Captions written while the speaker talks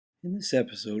In this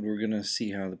episode, we're going to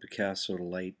see how the Picasso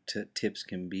Lite tips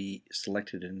can be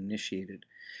selected and initiated.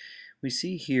 We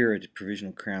see here a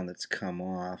provisional crown that's come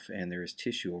off, and there is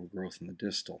tissue overgrowth in the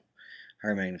distal.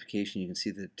 Higher magnification, you can see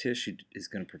that the tissue is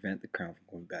going to prevent the crown from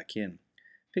going back in.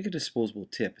 Pick a disposable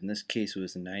tip. In this case, it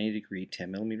was a 90-degree,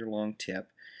 10mm long tip,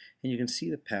 and you can see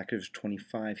the package of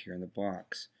 25 here in the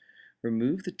box.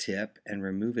 Remove the tip and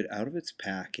remove it out of its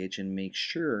package and make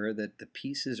sure that the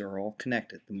pieces are all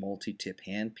connected. The multi-tip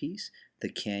handpiece, the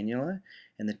cannula,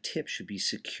 and the tip should be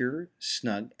secure,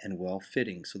 snug, and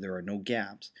well-fitting so there are no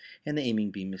gaps and the aiming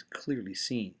beam is clearly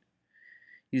seen.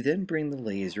 You then bring the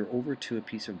laser over to a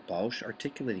piece of Bausch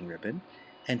articulating ribbon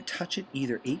and touch it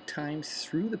either 8 times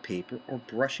through the paper or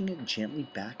brushing it gently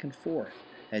back and forth,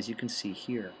 as you can see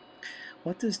here.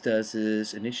 What this does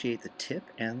is initiate the tip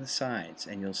and the sides,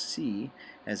 and you'll see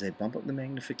as I bump up the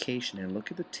magnification and look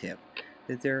at the tip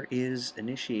that there is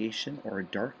initiation or a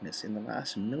darkness in the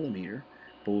last millimeter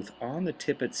both on the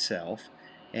tip itself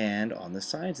and on the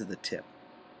sides of the tip.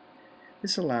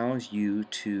 This allows you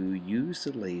to use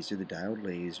the laser, the diode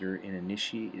laser, in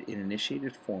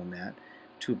initiated format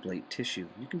to ablate tissue.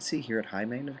 You can see here at high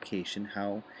magnification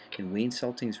how in Wayne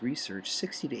Selting's research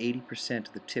 60 to 80%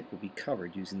 of the tip will be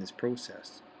covered using this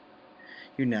process.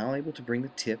 You're now able to bring the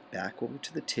tip back over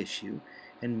to the tissue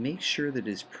and make sure that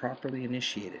it is properly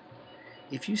initiated.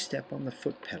 If you step on the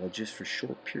foot pedal just for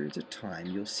short periods of time,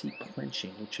 you'll see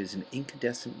quenching, which is an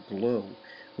incandescent glow,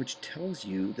 which tells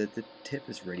you that the tip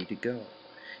is ready to go.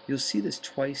 You'll see this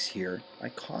twice here. I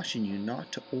caution you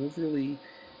not to overly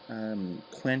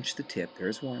quench the tip.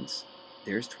 There's once,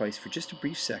 there's twice for just a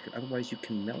brief second, otherwise you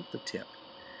can melt the tip.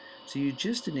 So you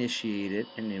just initiate it,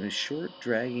 and in a short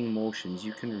dragging motions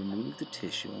you can remove the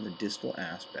tissue on the distal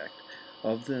aspect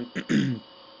of the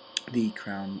the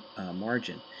crown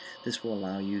margin. This will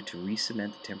allow you to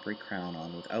re-cement the temporary crown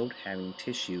on without having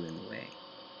tissue in the way.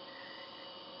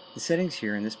 The settings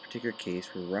here in this particular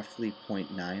case were roughly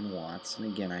 0.9 watts,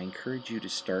 and again I encourage you to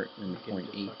start in the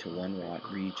 0.8 to 1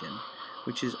 watt region,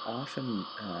 which is often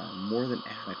more than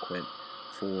adequate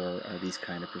for these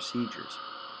kind of procedures.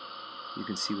 You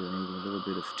can see we're removing a little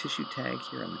bit of tissue tag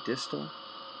here on the distal,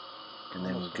 and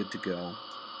then we're good to go,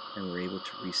 and we're able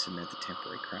to re-cement the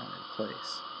temporary crown in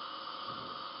place.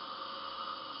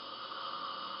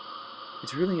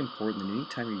 It's really important that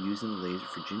anytime you're using the laser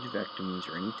for gingivectomies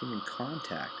or anything in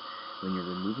contact, when you're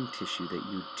removing tissue, that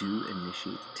you do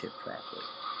initiate the tip properly.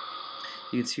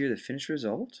 You can see here the finished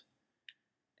result,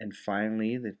 and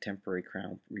finally the temporary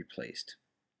crown replaced.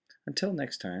 Until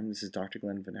next time, this is Dr.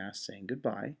 Glenn Vanass saying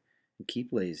goodbye, and keep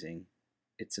lasing.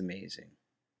 It's amazing.